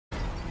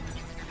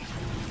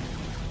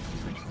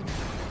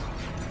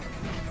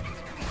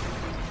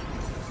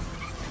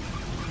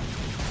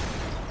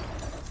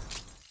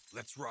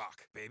Let's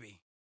rock, baby.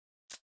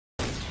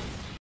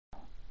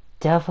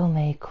 Devil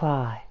May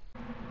Cry.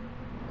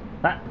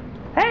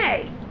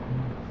 Hey!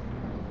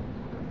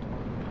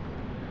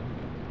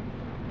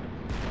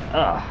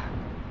 Ugh.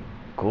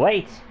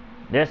 Great.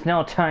 There's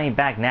no turning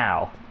back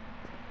now.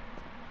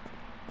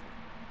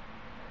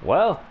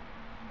 Well,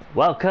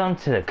 welcome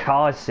to the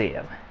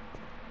Coliseum.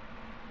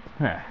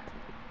 Huh.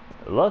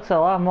 It looks a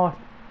lot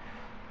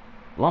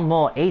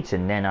more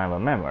ancient than I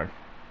remembered.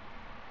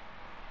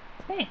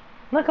 Hey,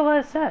 look at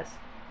what it says.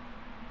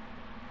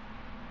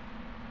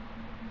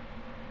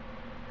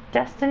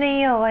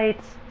 Destiny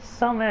awaits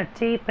somewhere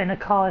deep in the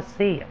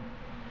Coliseum.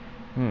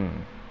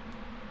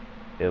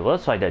 It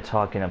looks like they're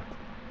talking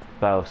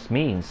about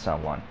meeting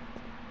someone.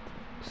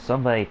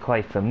 Somebody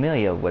quite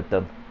familiar with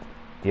them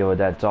here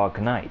that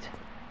dark night.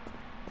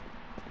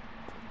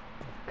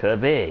 Could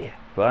be,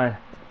 but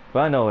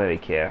I don't really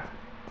care.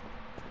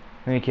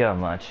 I don't care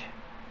much.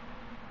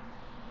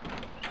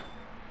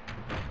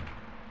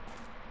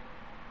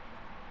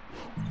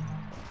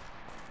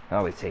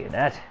 I'll be saying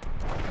that.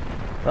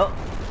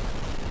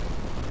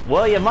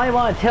 Well, you might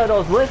want to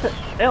tell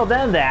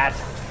them that.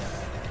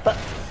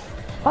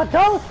 But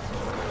don't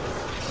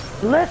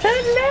listen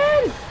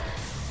then.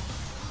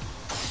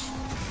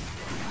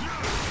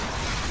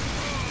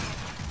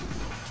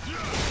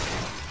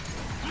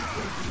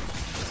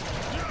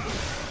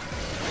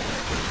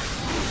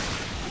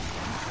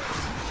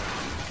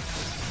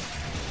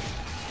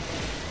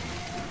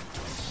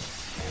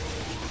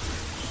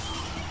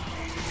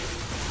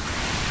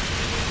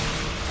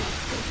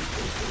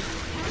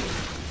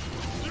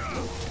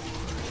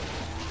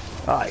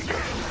 Like.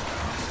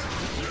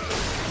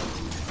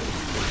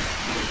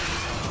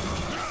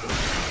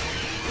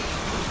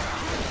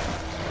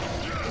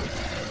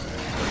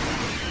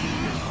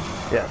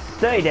 Yeah,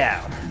 stay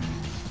down.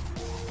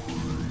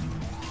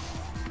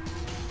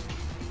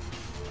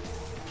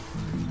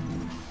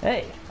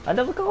 Hey,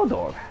 another gold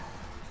orb.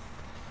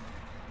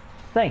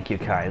 Thank you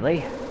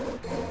kindly.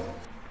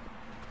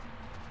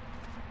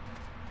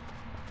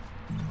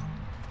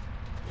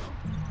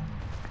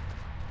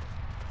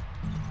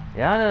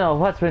 Yeah, I don't know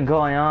what's been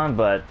going on,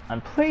 but I'm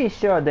pretty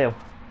sure they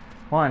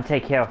want to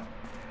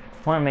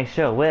make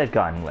sure we're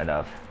gotten rid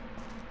of.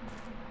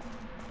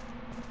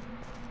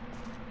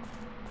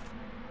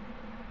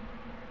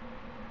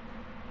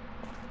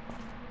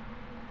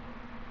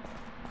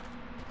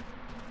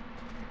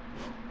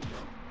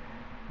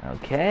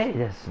 Okay,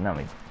 this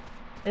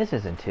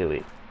isn't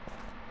too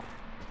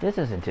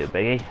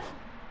biggie.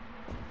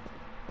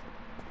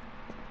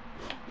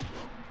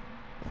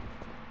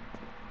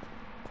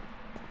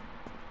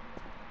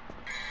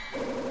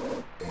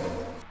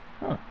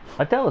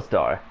 A Devil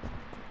Star.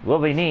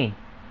 What we need.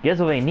 Guess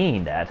what we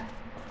need that.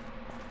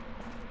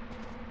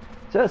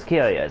 Just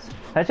curious.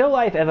 Has your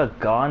life ever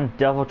gone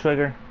Devil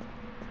Trigger?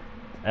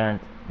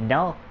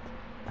 No.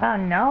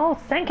 No.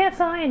 Think it's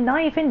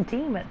not even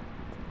demon.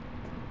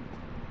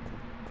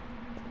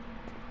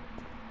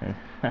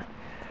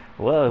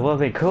 Well, it would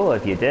be cool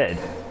if you did.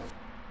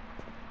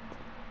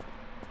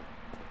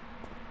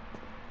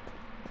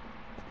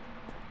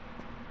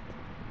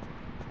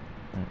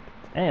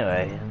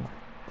 Anyway,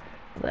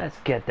 let's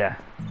get there.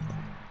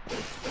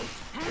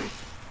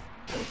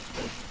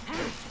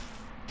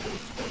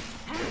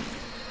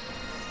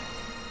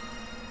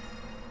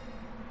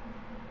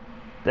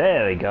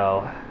 There we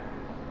go.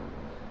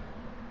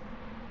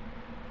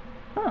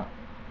 Huh.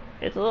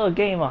 It's a little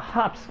game of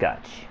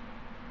hopscotch.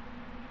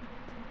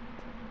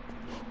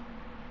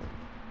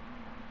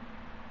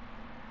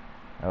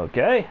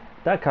 Okay,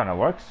 that kind of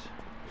works.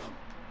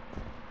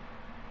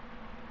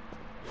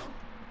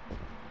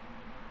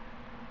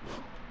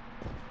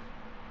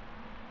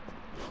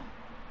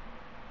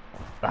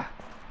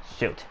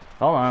 Shoot.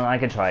 Hold on, I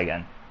can try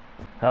again.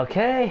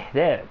 Okay,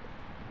 there.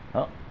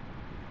 Oh.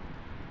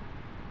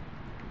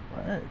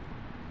 What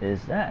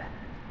is that?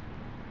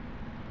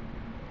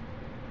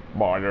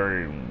 My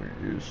name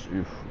is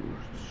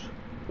Ifrit.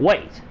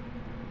 Wait!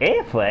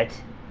 Ifrit?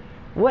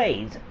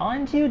 Wait,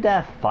 aren't you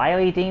that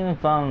fiery demon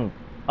from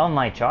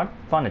the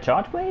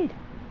chart blade?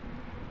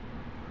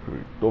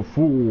 The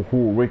fool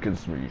who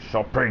awakens me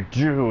shall pay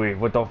dearly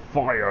with the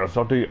fires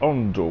of the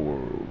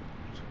underworld.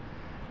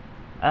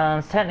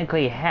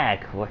 Technically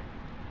heck.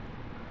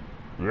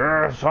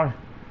 Yes,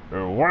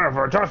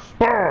 whatever, just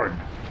burn!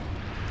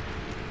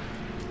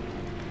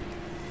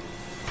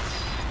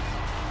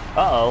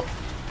 Uh-oh.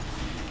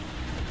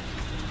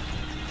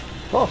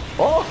 Oh,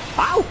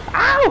 ow,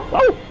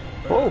 ow,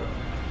 oh.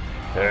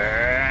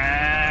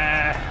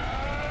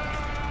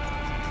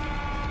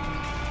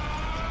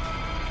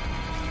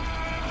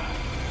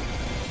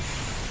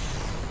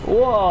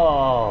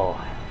 Whoa.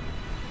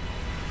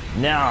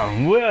 Now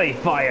I'm really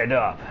fired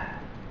up.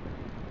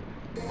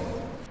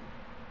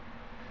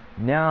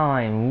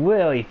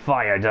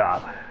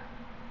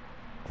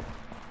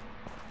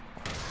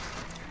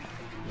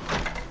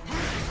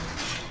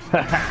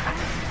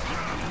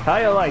 How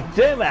you like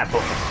them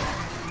apples?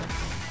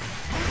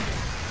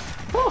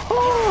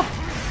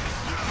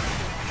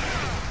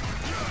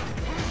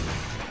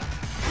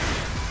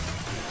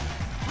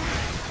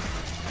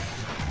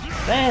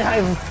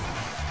 Man,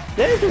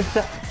 this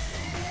is...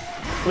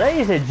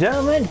 Ladies and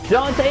gentlemen,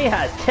 Dante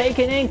has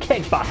taken in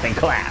kickboxing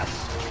class.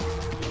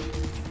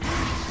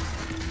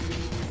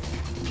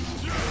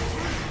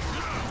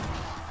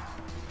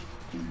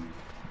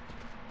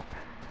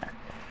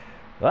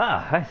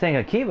 Wow, I think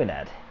I'm keeping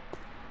that.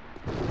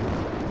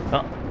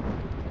 Oh.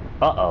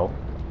 Uh-oh.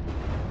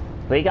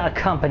 We got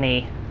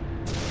company.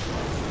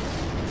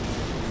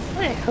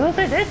 Wait, who's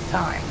it this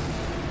time?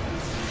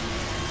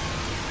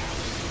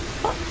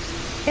 Oh,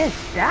 is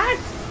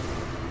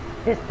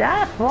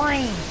that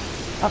flying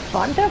a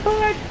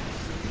Thunderbird?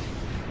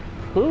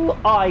 Who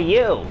are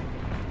you?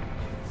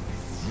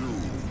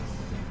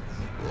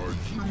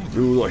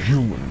 You are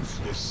humans.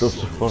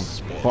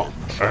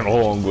 And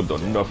along with the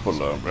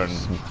Nephilim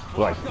and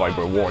Black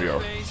Fiber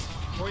Warrior.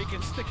 Or you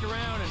can stick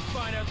around and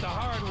find out the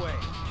hard way.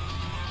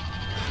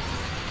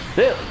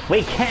 Dude,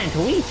 we can't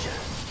reach her.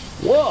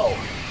 Whoa!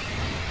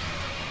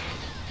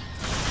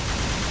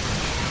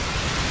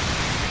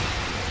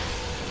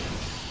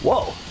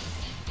 Whoa!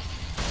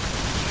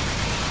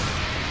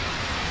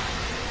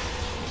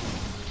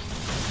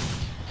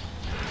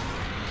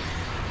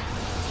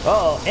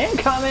 Oh,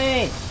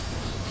 incoming!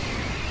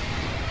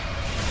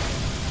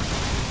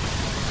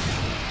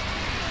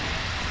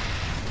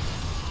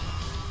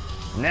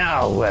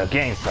 Now we're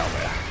getting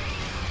somewhere.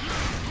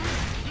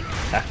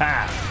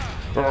 Haha!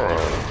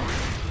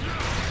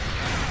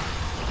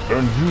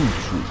 And you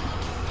too.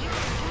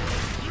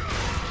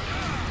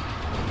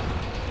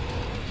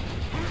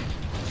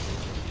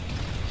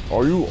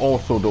 Are you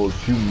also those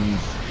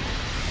humans?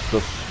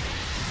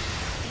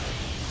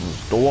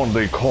 The one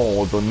they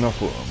call the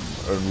Nephilim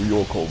and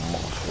Ryuko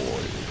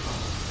Matoi.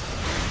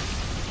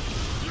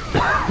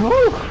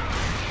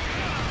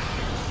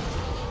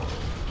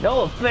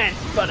 No offense,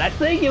 but I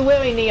think you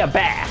really need a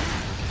bath.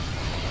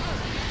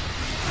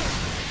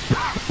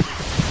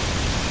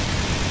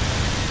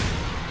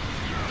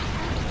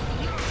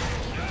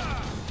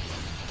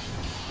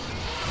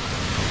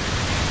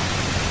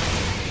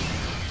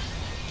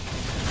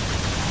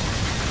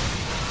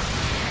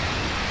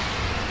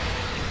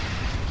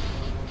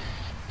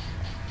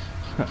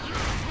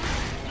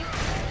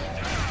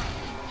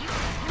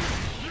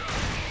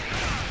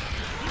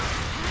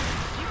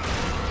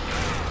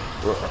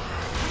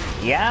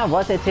 Yeah,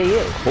 what's it to you?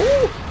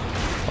 Ooh.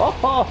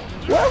 Oh,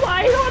 where am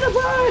I on a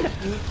bird?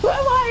 Where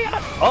am I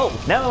on?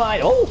 Oh, never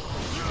mind. Oh.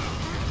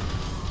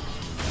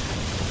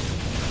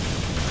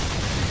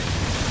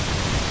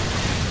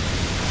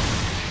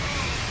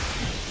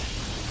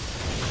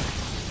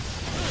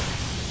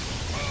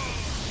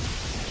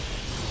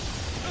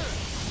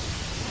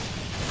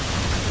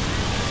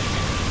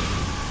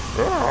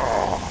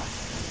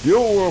 You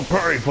will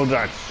pay for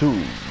that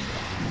soon.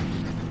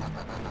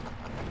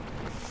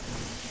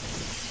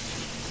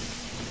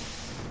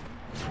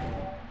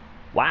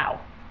 Wow.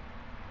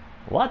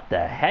 What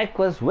the heck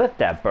was with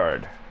that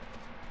bird?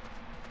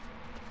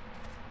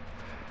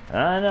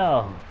 I don't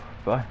know,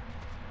 but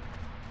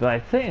I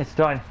think it's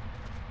starting.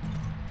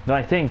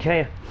 I think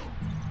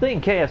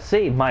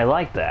KFC might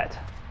like that.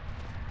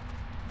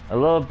 A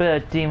little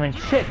bit of demon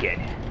chicken.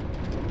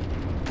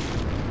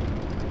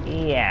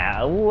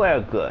 Yeah,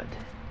 we're good.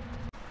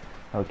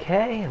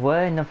 Okay,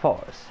 we're in the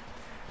forest.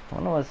 I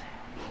wonder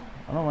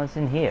what's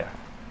in here.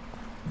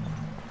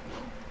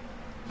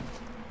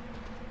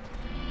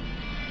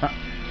 Huh.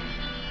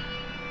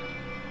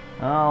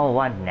 Oh,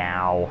 what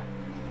now?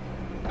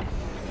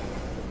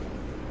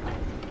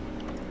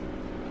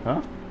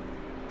 Huh?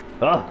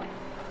 Oh!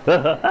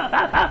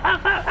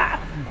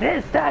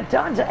 Is that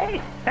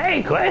Dante?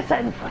 Hey,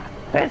 Griffon!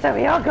 Is a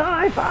real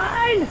guy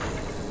fine?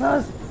 I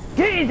was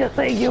beginning to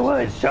think you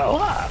would show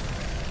up.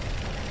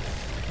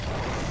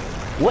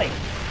 Wait,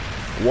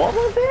 what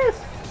was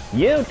this?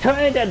 You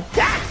turned to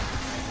dust!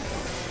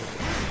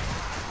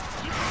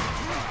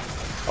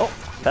 Oh!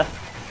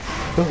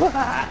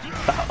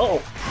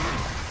 Oh!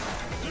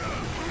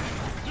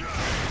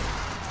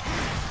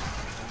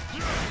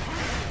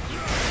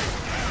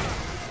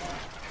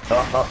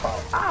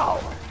 Oh, ow!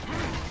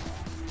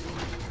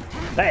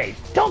 Hey,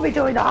 don't be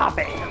doing the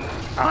hopping!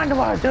 I don't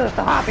want to do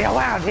the hopping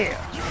around here!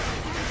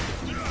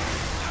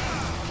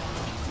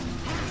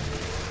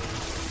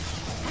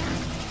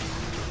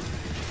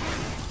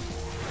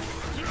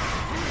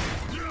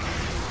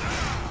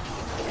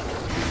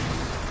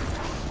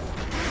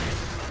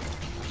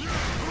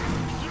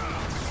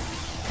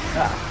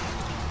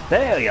 Ah,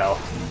 there you go!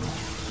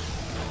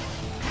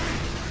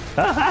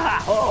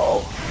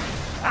 Oh!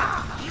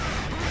 Ah!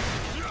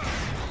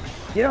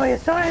 You know, you're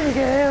starting to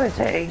get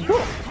irritating.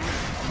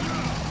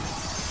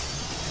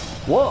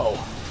 Whoa!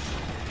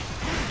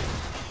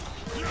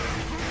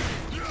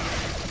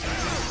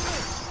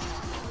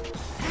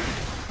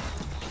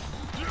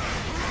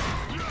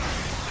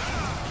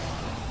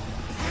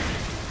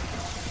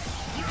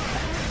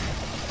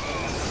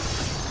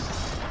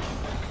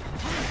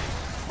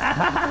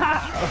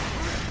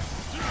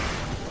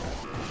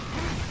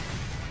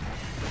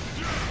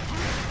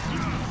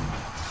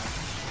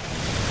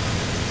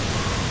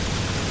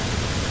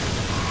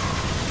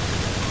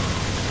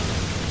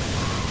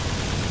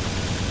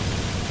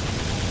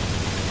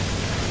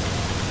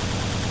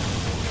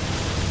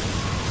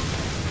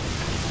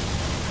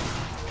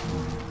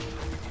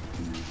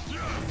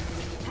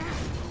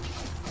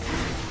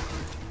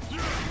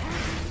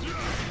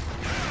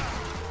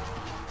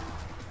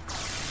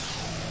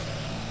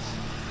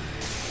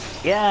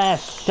 Yeah,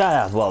 shut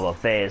up, Wobble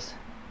Face.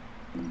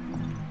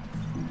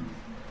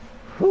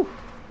 Whew.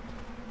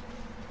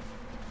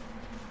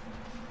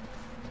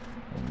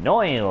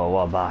 Annoying little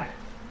robot.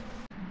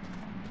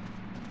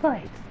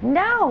 Wait,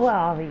 now,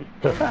 Wally.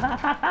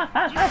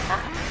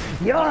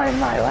 You're in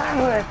my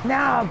labyrinth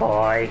now,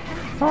 boy.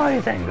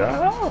 Boys and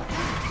girls.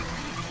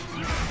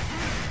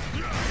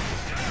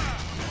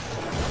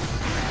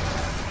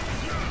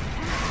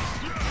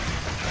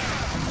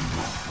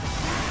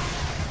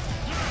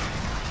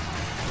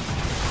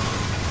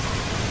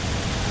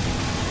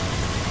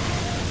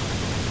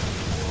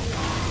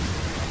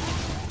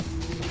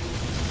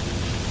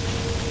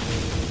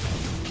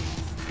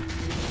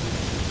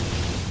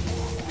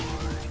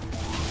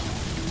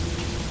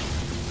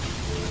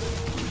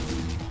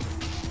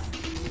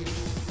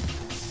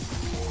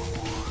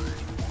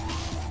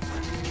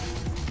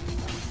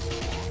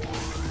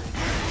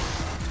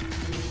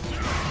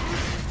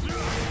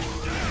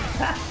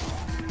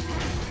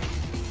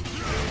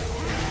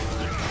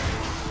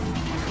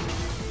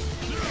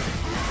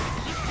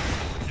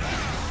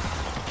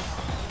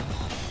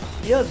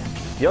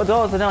 Your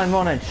doors are not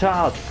more than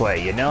child's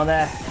play, you know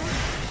that?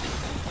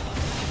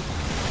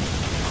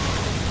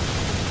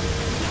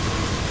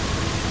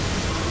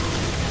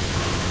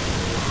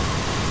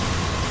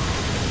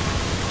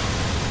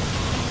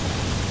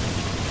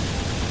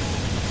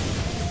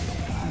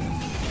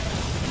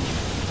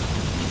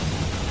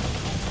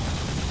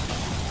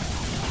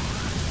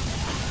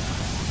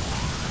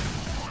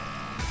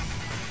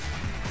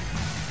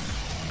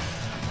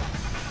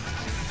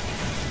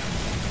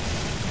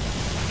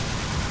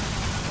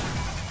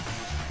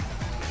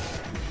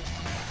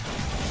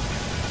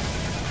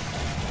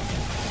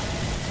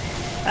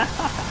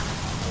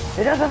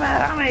 It doesn't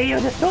matter how many you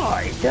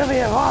destroy, there'll be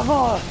a lot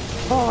more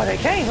for what they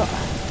came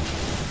for.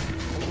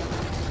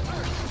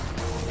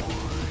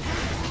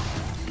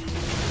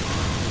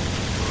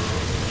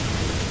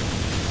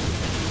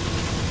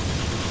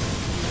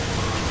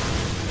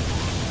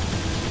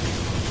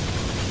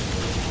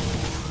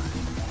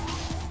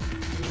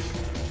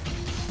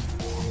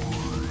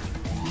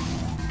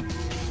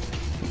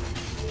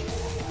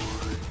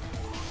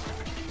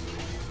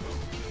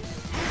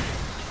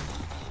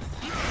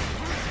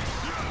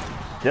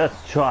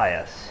 Just try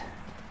us.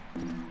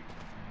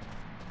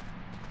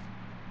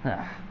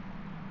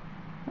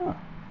 Oh,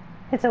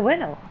 it's a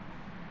riddle.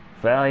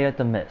 Valley of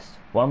the Mist.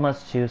 One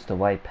must choose the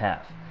right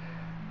path.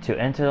 To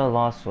enter the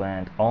Lost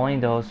Land, only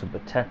those who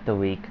protect the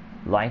weak,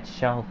 light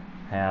shall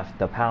have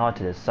the power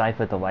to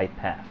decipher the right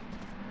path.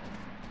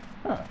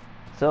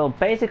 So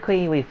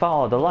basically we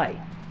follow the light.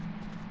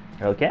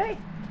 Okay?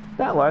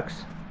 That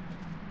works.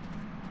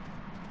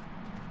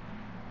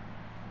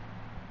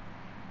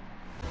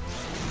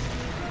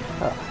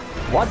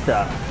 What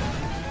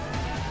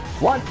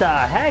the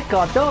heck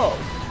are those?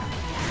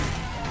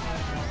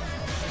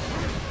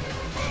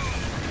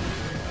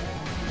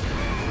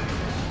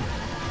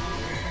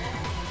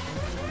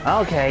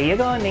 Okay, you're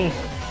gonna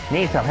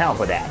need some help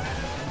with that.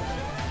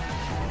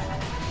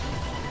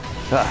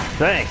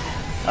 Thanks.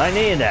 I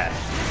need that.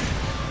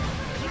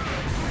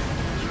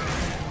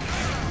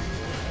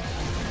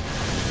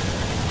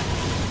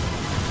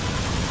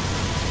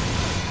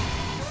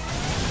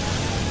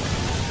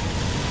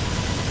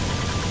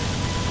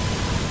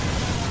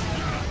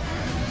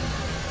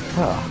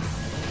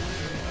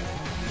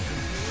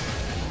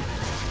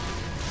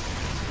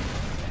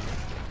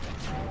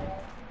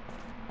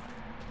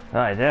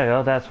 Alright, there you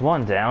go, that's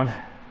one down.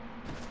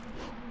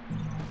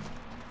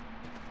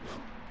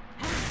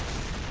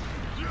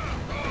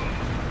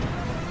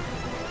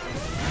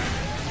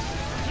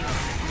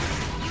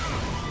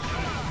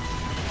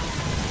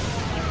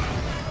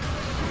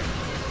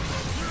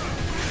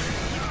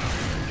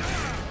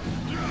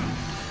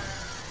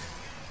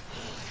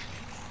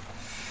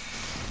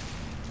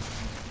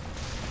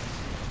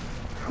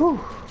 Whew.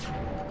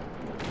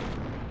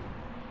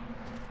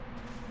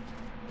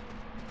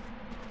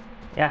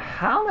 Yeah,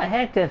 how the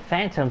heck did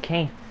Phantom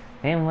came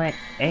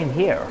in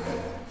here?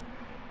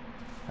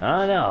 I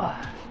don't know.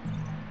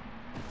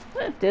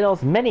 Where did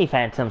those mini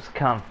Phantoms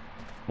come?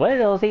 Where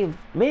did those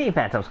mini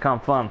Phantoms come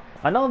from?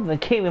 I know I've been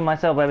keeping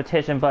myself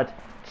repetition, but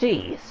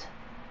jeez.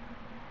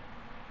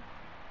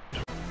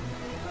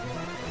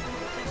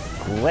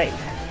 Great.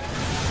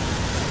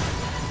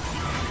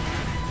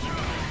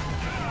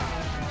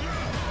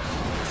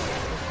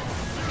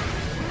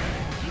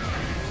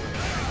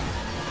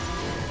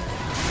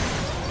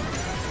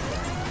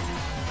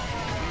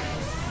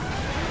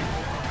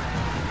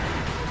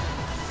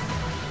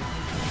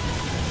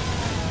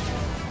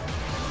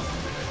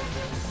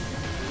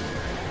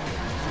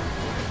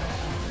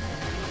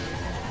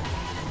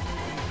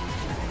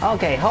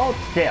 Okay, hold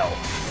still.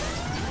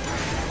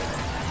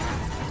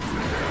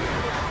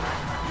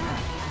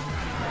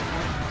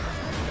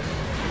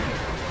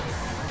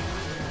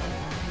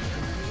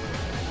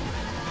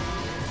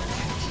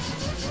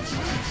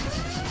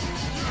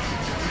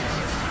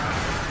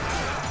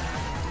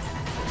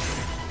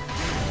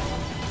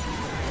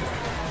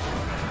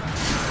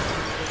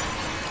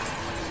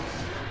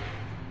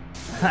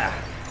 Ha.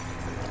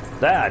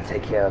 That'll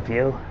take care of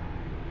you.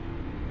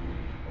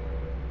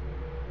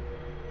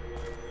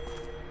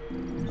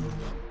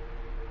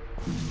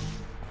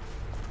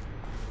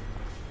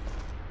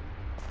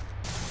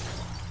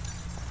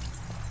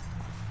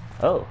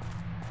 Oh.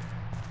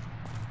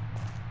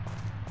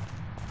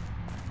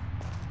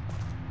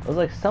 Looks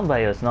like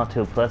somebody was not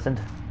too pleasant.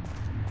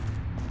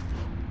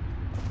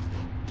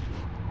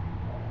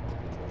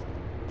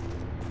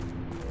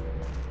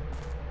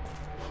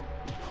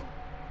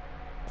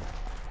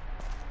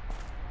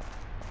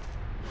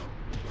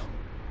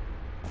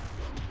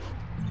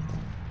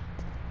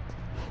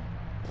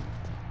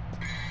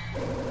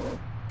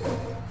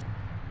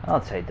 I'll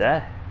take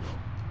that.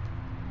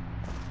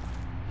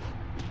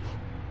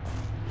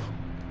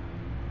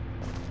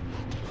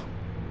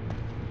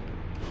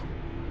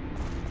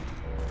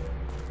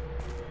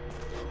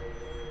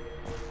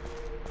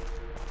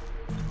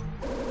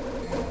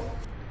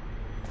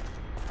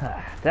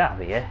 That'll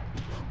be it.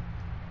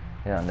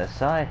 Get on this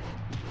side.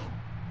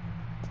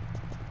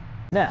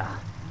 Now,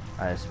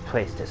 I just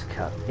place this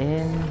cup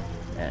in,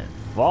 and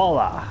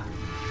voila!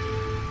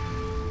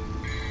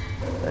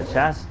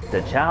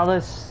 The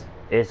chalice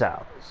is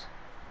ours.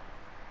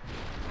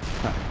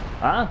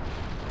 Huh?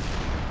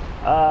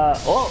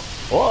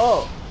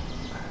 Whoa!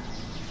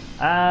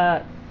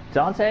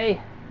 Dante?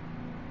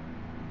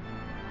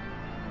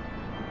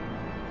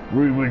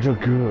 We meet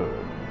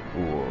again,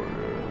 warriors.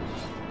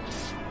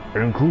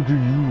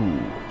 Including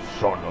you,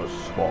 son of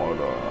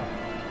Sparta.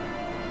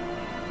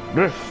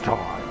 This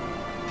time,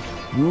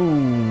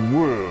 you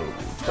will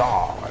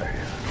die.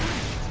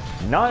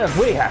 Not if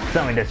we have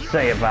something to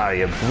say about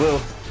you, Blue.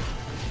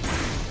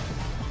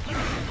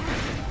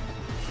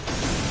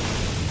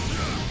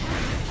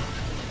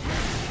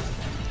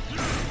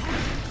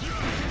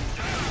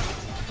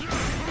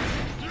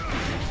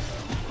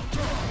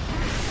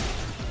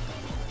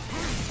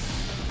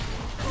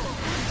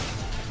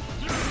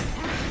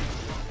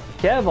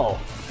 Careful!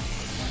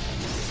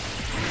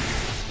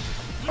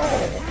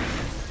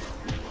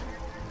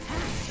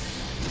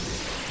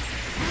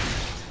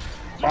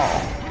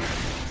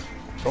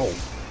 Oh.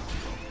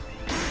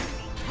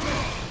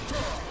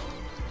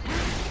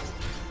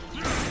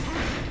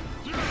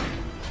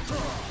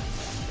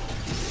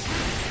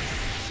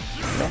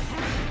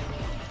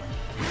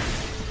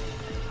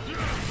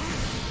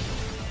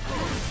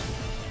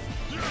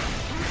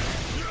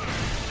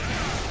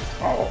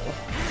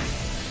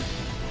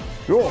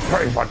 You'll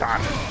pay for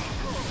that!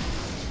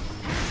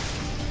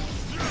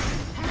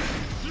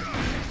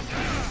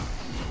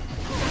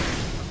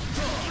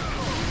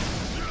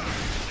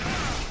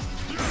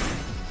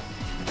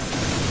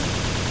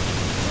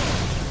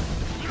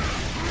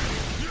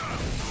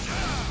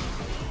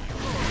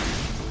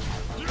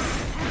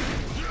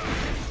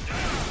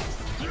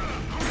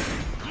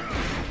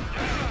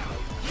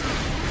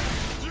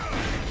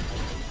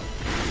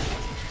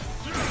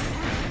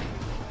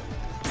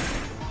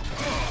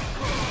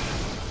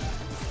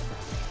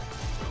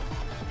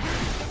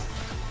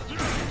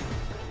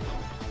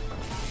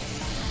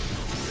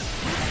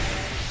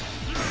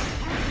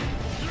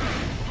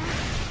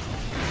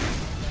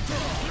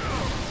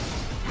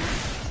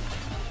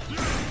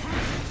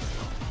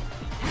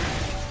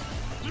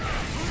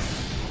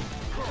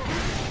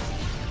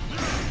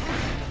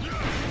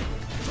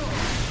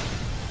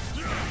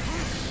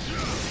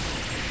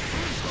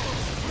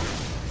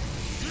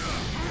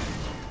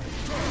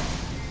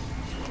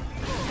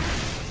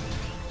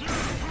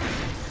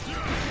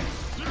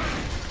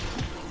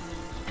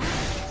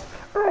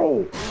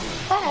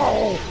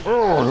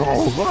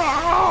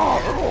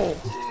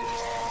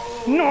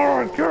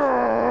 Not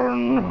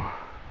again!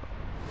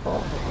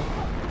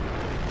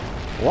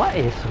 What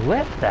is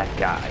with that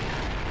guy?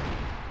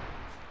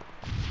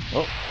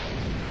 Oh.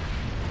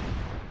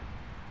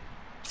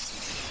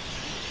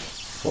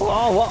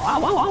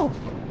 Whoa.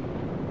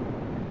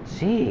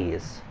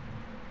 Jeez.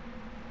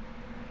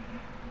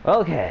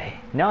 Okay,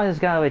 now I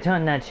just gotta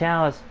return that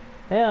chalice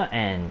here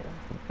and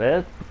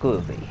with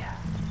Goofy.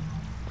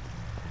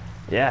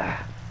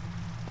 Yeah.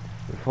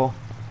 Before.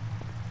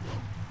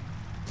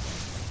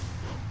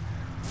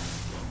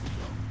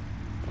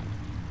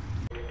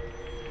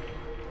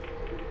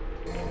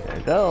 There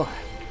you go.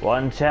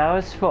 One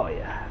chalice for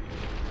you.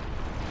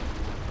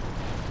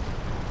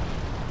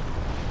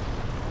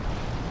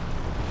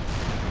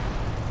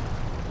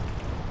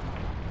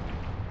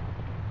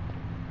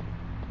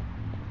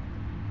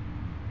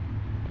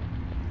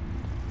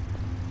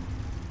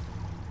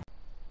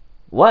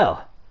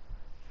 Well,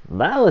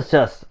 that was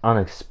just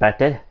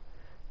unexpected.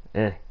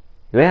 We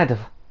had to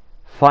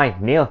fight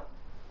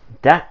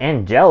that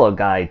Angelo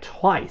guy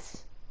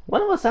twice.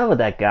 What was up with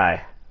that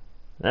guy?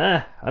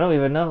 I don't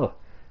even know.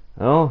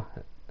 Oh,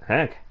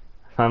 heck,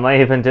 I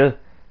might even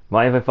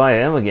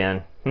fight him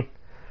again.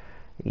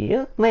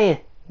 You've been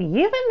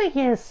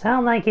making it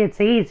sound like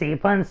it's easy,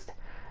 but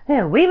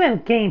we've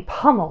been getting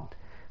pummeled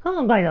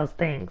by those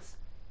things.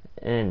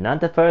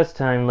 Not the first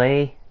time,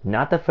 Lee.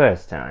 Not the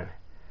first time.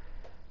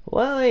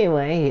 Well,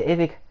 anyway, if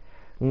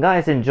you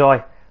guys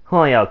enjoy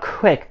only a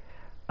quick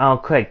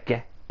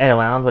get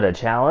around with a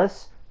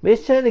chalice, Be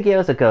sure to give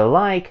us a go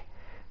like,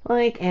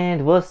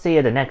 and we'll see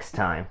you the next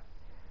time.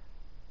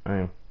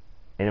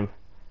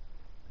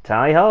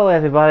 Tally ho,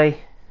 everybody.